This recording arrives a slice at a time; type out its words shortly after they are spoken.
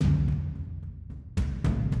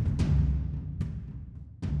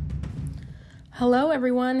Hello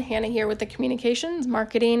everyone, Hannah here with the Communications,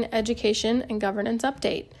 Marketing, Education, and Governance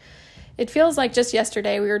Update. It feels like just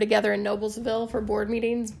yesterday we were together in Noblesville for board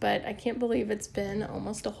meetings, but I can't believe it's been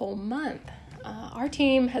almost a whole month. Our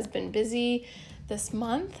team has been busy this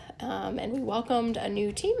month, and we welcomed a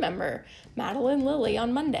new team member, Madeline Lilly,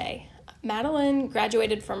 on Monday. Madeline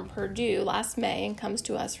graduated from Purdue last May and comes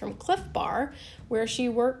to us from Cliff Bar, where she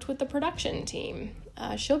worked with the production team.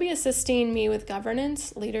 She'll be assisting me with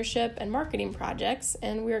governance, leadership, and marketing projects,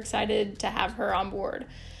 and we're excited to have her on board.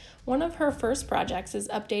 One of her first projects is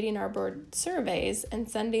updating our board surveys and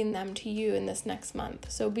sending them to you in this next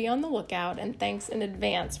month, so be on the lookout, and thanks in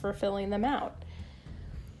advance for filling them out.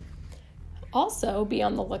 Also, be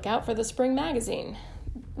on the lookout for the spring magazine,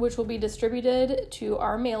 which will be distributed to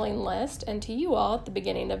our mailing list and to you all at the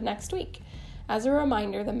beginning of next week. As a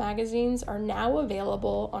reminder, the magazines are now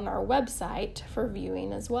available on our website for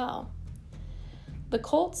viewing as well. The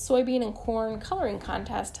Colts soybean and corn coloring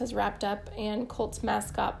contest has wrapped up, and Colts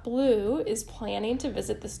mascot Blue is planning to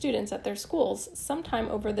visit the students at their schools sometime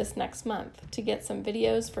over this next month to get some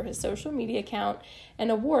videos for his social media account and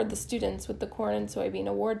award the students with the Corn and Soybean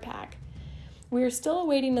Award Pack. We are still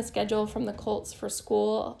awaiting a schedule from the Colts for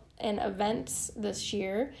school and events this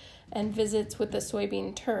year and visits with the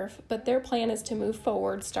soybean turf, but their plan is to move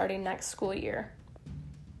forward starting next school year.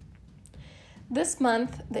 This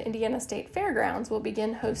month, the Indiana State Fairgrounds will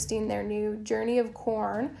begin hosting their new Journey of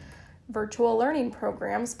Corn virtual learning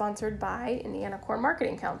program sponsored by Indiana Corn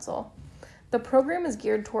Marketing Council. The program is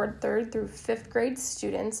geared toward 3rd through 5th grade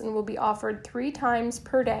students and will be offered 3 times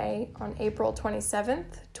per day on April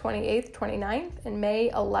 27th, 28th, 29th, and May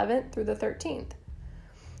 11th through the 13th.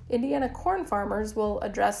 Indiana corn farmers will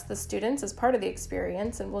address the students as part of the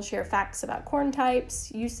experience and will share facts about corn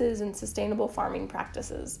types, uses, and sustainable farming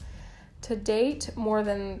practices. To date, more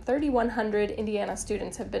than 3,100 Indiana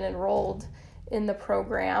students have been enrolled in the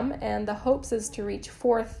program, and the hopes is to reach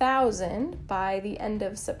 4,000 by the end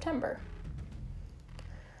of September.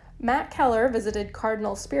 Matt Keller visited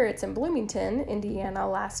Cardinal Spirits in Bloomington, Indiana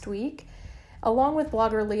last week, along with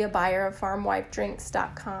blogger Leah Beyer of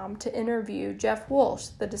FarmWifeDrinks.com to interview Jeff Walsh,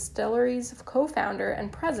 the distillery's co-founder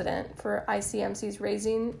and president for ICMC's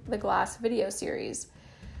Raising the Glass video series.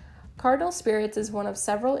 Cardinal Spirits is one of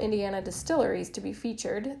several Indiana distilleries to be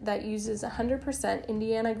featured that uses 100%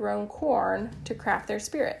 Indiana-grown corn to craft their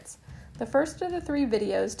spirits. The first of the 3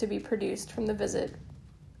 videos to be produced from the visit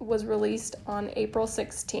was released on April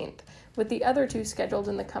 16th, with the other 2 scheduled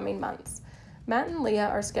in the coming months. Matt and Leah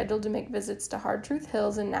are scheduled to make visits to Hard Truth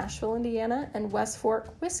Hills in Nashville, Indiana, and West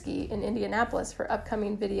Fork Whiskey in Indianapolis for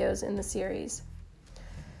upcoming videos in the series.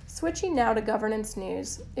 Switching now to governance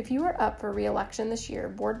news. If you are up for re-election this year,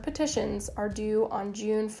 board petitions are due on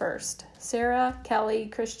June 1st. Sarah, Kelly,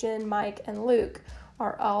 Christian, Mike, and Luke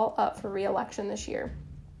are all up for re-election this year.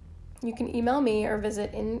 You can email me or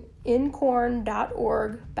visit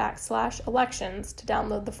incorn.org/elections to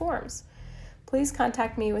download the forms. Please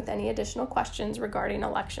contact me with any additional questions regarding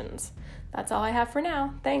elections. That's all I have for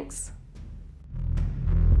now. Thanks.